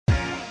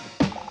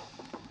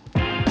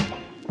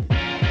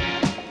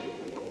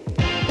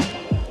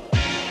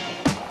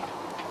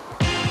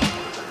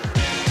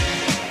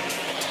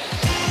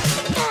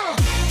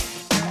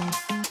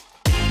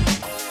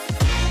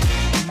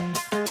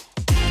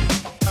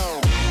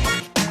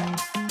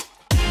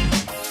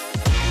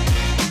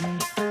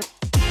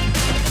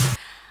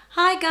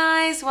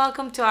guys,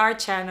 welcome to our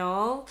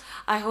channel.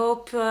 I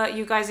hope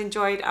you guys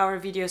enjoyed our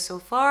video so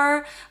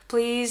far.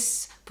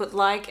 Please put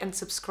like and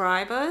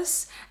subscribe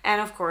us,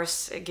 and of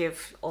course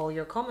give all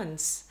your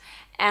comments.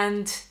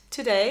 And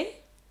today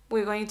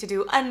we're going to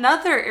do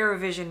another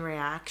Eurovision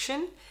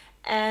reaction.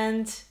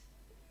 And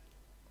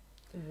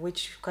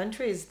which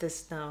country is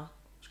this now?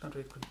 Which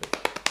country could it be?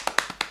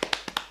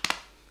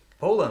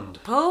 Poland.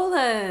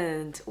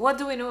 Poland. What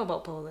do we know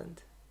about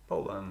Poland?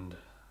 Poland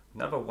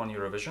never won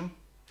Eurovision.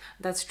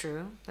 That's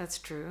true. That's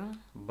true.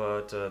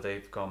 But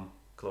they've come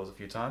close a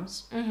few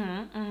times.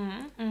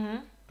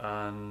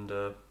 And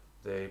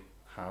they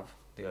have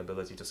the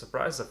ability to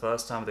surprise. The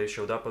first time they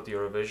showed up at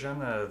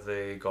Eurovision,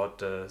 they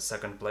got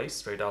second place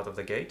straight out of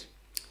the gate.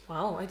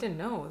 Wow, I didn't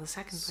know the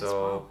second place.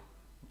 So wow.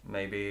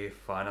 maybe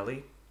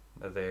finally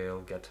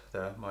they'll get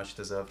their much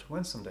deserved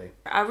win someday.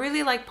 I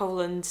really like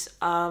Poland.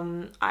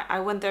 I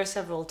went there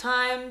several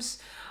times.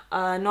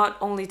 Not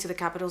only to the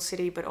capital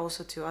city, but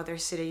also to other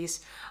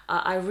cities.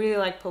 I really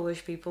like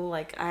Polish people.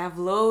 Like, I have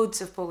loads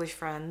of Polish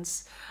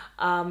friends.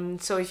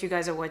 So if you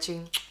guys are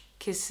watching,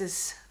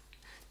 kisses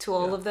to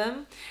all of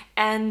them.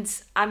 And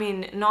I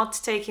mean, not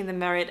taking the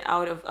merit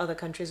out of other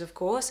countries, of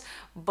course,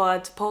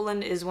 but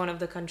Poland is one of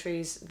the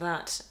countries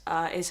that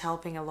is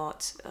helping a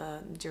lot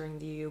during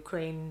the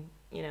Ukraine,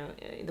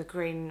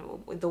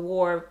 the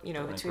war,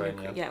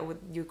 between with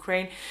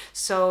Ukraine.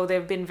 So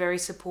they've been very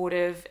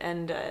supportive,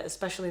 and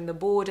especially in the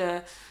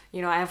border.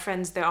 I have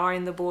friends that are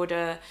in the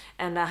border,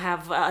 and I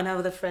have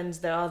other friends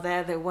that are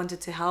there that wanted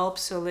to help.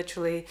 So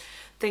literally,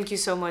 thank you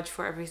so much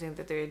for everything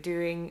that they're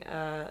doing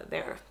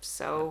there.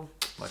 So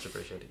much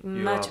appreciated.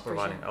 You are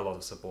providing a lot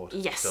of support.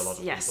 Yes, to a lot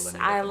of yes. people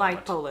in I Europe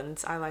like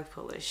Poland. I like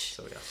Polish.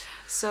 So yes.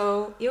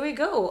 So here we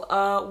go.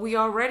 We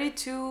are ready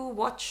to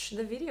watch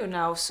the video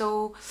now.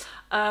 So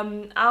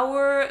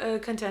our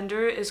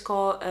contender is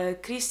called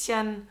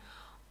Krystian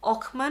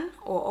Ochman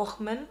or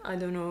Ochman. I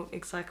don't know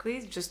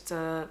exactly. Just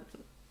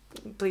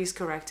please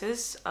correct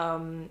us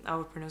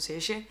our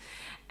pronunciation.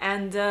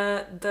 And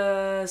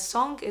the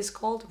song is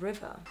called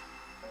River.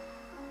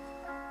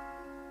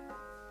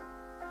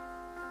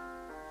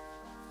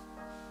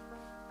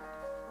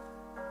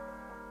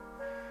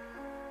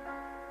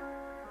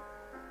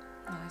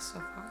 Nice so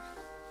far.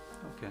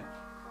 Okay.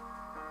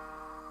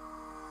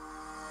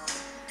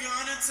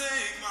 Gonna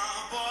take my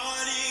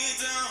body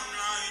down,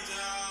 right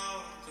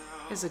down.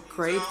 He has a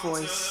great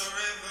voice.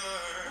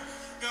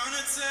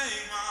 Gonna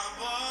take my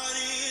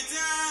body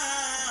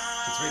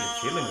down. He's really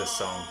feeling this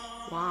song.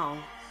 Wow.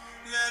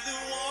 Let the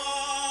water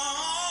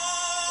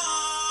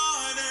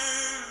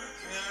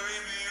carry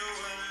me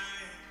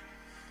away.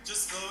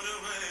 Just float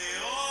away.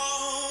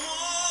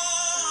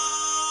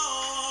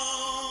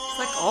 It's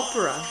like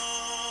opera.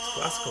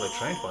 Classically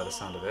trained by the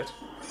sound of it.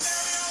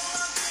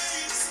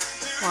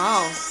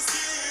 Wow.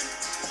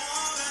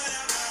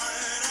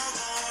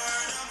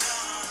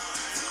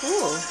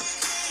 Cool.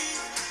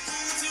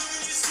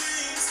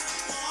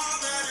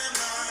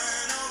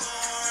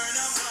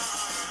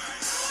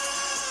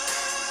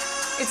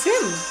 It's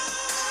him.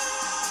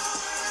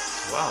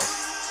 Wow.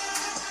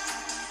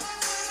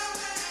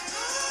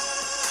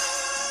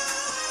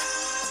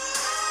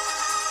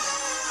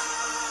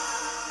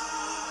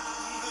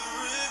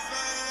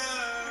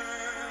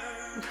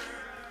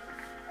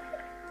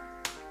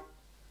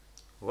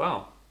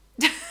 Wow.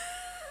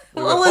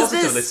 We were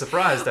positively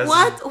surprised.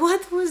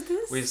 What was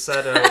this? We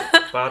said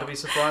about to be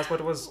surprised, but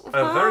it was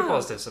a very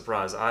positive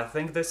surprise. I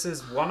think this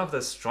is one of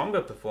the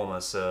stronger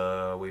performers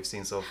we've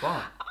seen so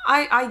far.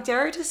 I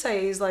dare to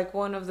say he's like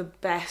one of the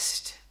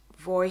best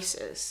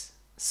voices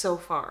so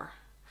far.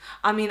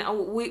 I mean,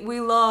 we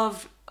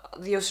love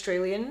the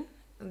Australian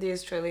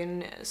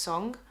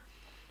song,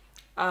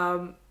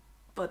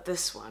 but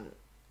this one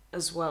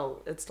as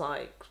well. It's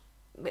like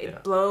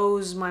it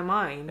blows my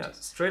mind. Yeah,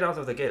 straight out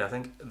of the gate, I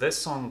think this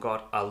song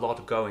got a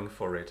lot going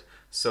for it.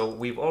 So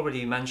we've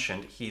already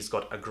mentioned he's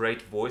got a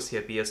great voice. He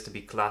appears to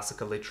be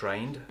classically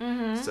trained.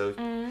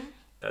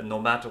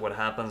 No matter what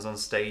happens on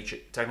stage,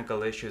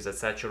 technical issues,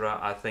 etc.,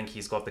 I think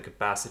he's got the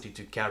capacity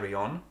to carry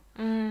on.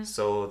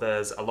 So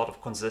there's a lot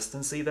of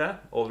consistency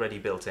there already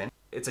built in.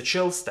 It's a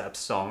chill step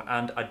song,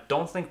 and I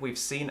don't think we've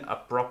seen a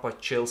proper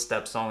chill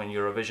step song in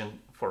Eurovision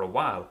for a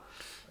while.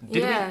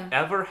 Did we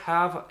ever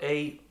have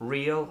a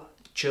real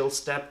chill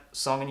step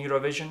song in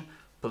Eurovision?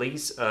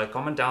 Please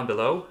comment down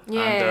below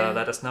and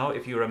let us know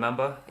if you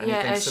remember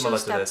anything similar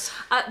to this.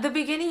 The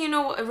beginning,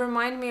 it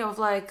reminded me of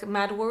like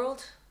Mad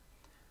World.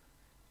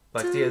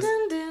 Like Tears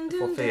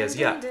for Fears,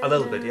 yeah, a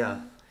little bit,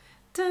 yeah.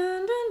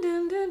 There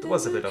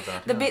was a bit of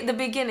that. The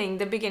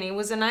beginning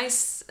was a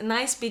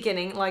nice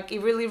beginning. Like,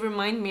 it really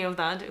reminded me of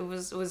that. It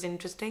was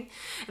interesting.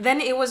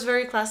 Then it was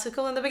very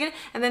classical in the beginning,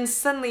 and then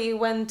suddenly it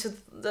went to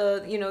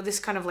the this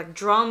kind of like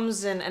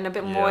drums and a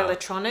bit more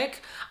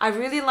electronic. I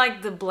really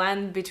like the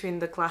blend between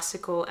the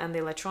classical and the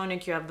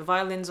electronic. You have the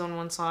violins on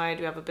one side,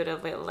 you have a bit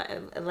of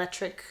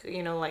electric,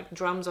 like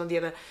drums on the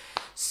other.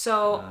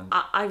 So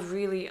I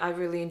really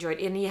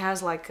enjoyed it. And he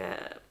has like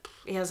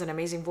he has an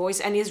amazing voice,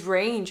 and his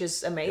range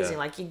is amazing.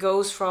 Like, he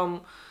goes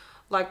from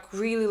like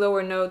really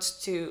lower notes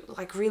to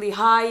like really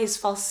high. His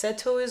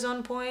falsetto is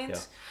on point.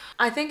 Yeah.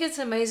 I think it's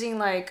amazing.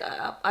 Like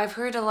I've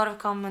heard a lot of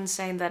comments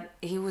saying that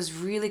he was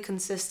really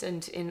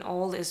consistent in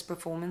all his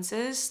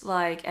performances,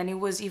 like, and it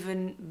was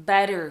even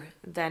better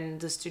than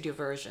the studio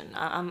version.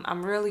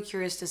 I'm really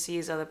curious to see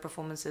his other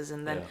performances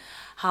and then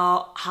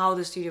how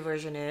the studio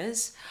version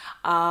is.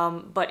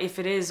 But if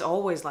it is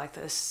always like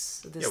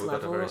this Yeah, we've level,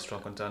 got a very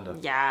strong contender.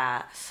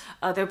 yeah.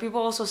 There are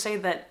people also say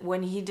that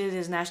when he did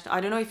his national,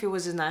 I don't know if it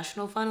was his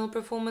national final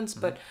performance,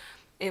 but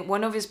in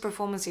one of his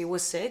performances he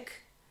was sick.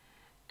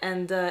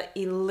 And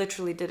he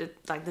literally did it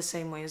like the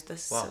same way as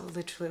this. Wow. So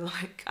literally,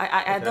 like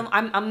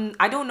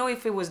I don't know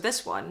if it was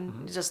this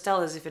one. Just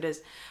tell us if it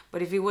is.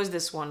 But if it was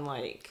this one,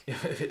 like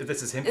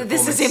This is him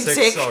This is him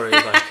performing sick. Sorry,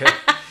 like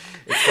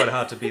it's quite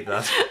hard to beat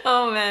that.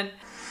 oh man,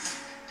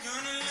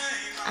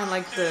 I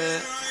like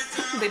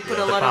they put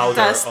a The lot of powder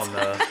dust. on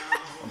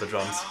the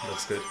drums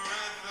looks good.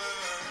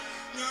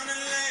 Gonna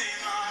lay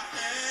my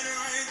head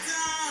right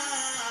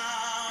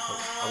down.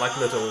 I like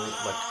little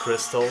like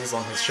crystals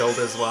on his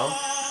shoulder as well.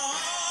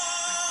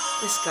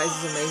 This guy's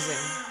amazing.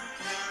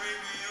 Carry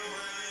me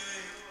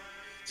away,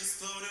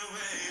 just float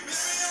away.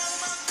 Bury on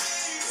my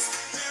knees,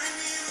 bury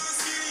me in my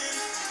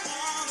skin.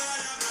 All that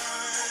I've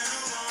done,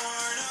 oh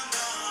Lord, I'm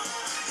done.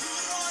 Who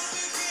would want to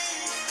be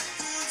king?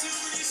 Pulling too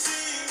many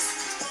strings.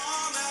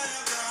 All that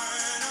I've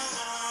done, oh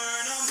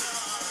Lord, I'm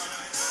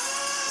done.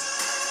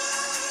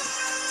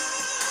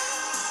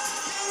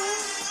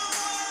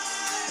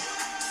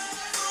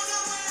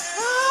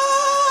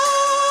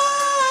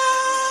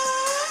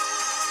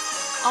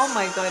 Oh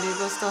my god, it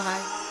goes so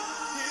high.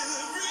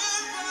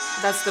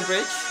 That's the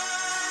bridge.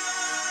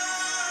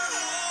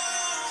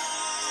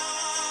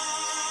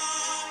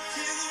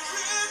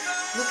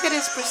 Look at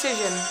his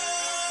precision.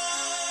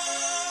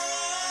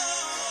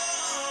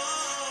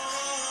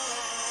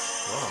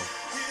 Wow.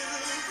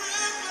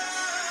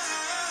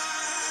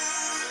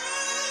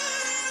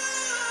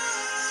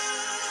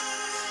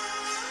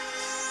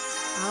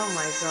 Oh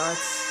my god.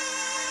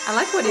 I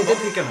like what he What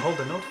did. he can hold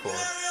the note for?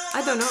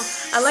 I don't know.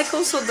 I like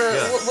also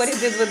Yeah. what he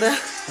did with the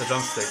The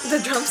drumstick. the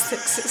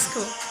drumsticks. It's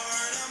cool.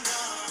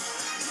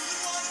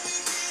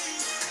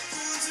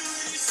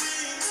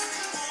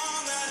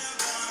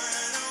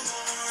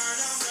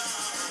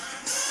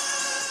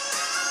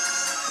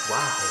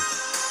 Wow.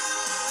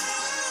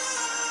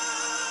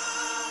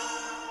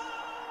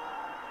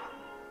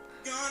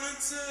 Gonna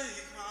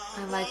take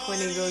my I like when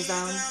he goes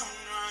down.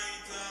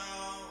 right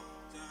down,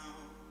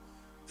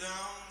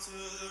 down to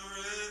the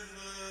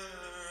river.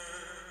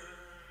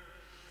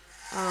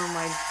 Oh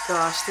my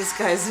gosh, this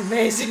guy is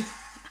amazing.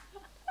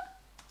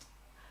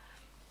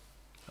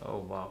 Oh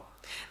wow.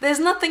 There's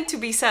nothing to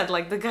be said.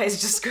 Like the guy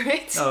is just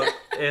great. No,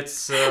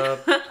 it's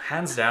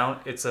hands down.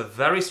 It's a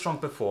very strong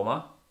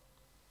performer.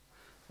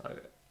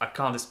 I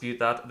can't dispute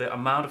that. The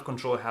amount of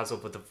control it has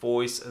over the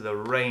voice, the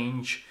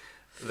range,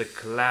 the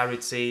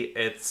clarity.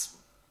 It's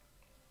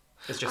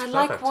just I perfect.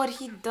 like what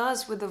he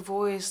does with the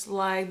voice,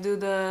 like do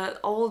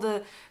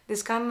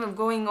this kind of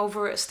going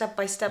over step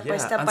by step by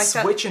step and by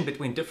step. switching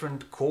between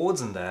different chords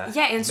in there.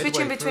 Yeah, and midway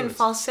switching through between it.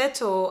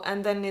 falsetto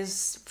and then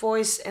his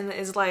voice and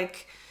is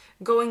like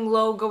going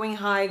low, going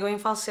high, going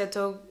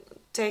falsetto,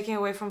 taking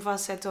away from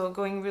falsetto,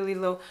 going really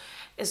low.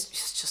 It's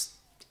just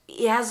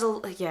he has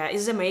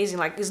it's amazing.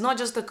 Like it's not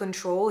just the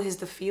control, it's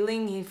the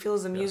feeling. He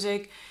feels the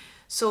music,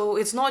 so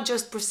it's not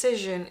just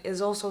precision.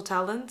 It's also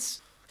talent.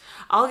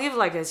 I'll give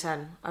like a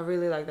 10. I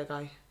really like the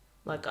guy.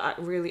 Like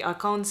I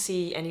can't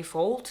see any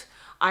fault.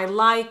 I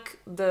like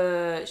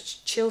the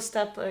chill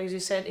step, as you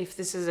said. If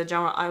this is a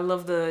genre, I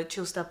love the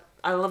chill step.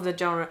 I love the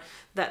genre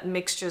that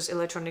mixtures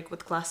electronic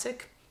with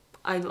classic.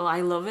 I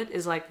love it.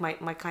 It's like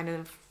my kind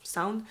of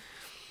sound.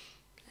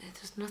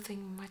 There's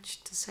nothing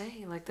much to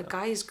say. Like the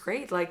guy is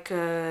great. Like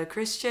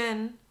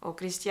Krystian.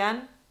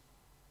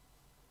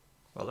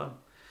 Well done.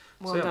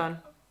 Well yeah, done.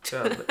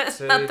 Yeah,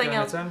 so Nothing going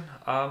else. at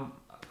 10.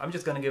 I'm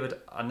just gonna give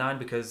it a 9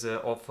 because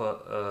of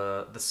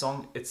the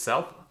song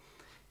itself.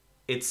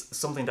 It's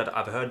something that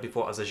I've heard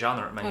before as a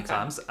genre many Okay.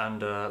 times,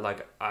 and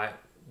like I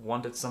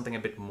wanted something a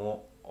bit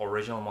more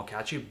original, more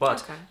catchy,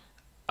 but Okay.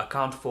 I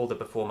can't fault the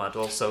performer at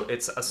all. So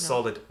it's a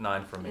solid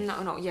 9 for me.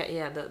 No,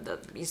 yeah.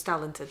 He's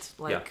talented.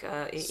 Like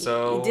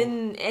So- he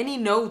didn't. Any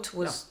note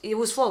was it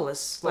was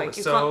flawless. Like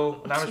you so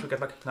can't. on average we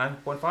get like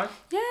 9.5.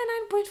 Yeah,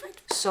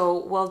 9.5.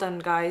 So well done,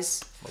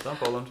 guys. Well done,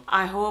 Poland.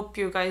 I hope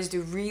you guys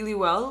do really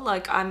well.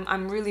 Like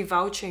I'm really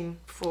vouching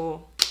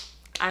for.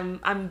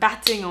 I'm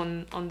batting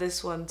on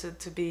this one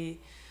to be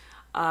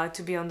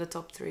on the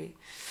top 3.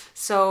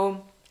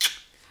 So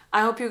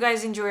I hope you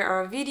guys enjoy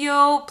our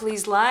video.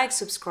 Please like,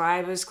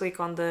 subscribe us, click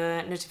on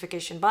the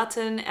notification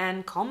button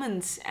and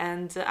comment.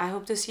 And I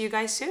hope to see you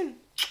guys soon.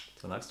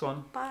 Till next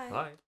one. Bye.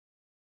 Bye.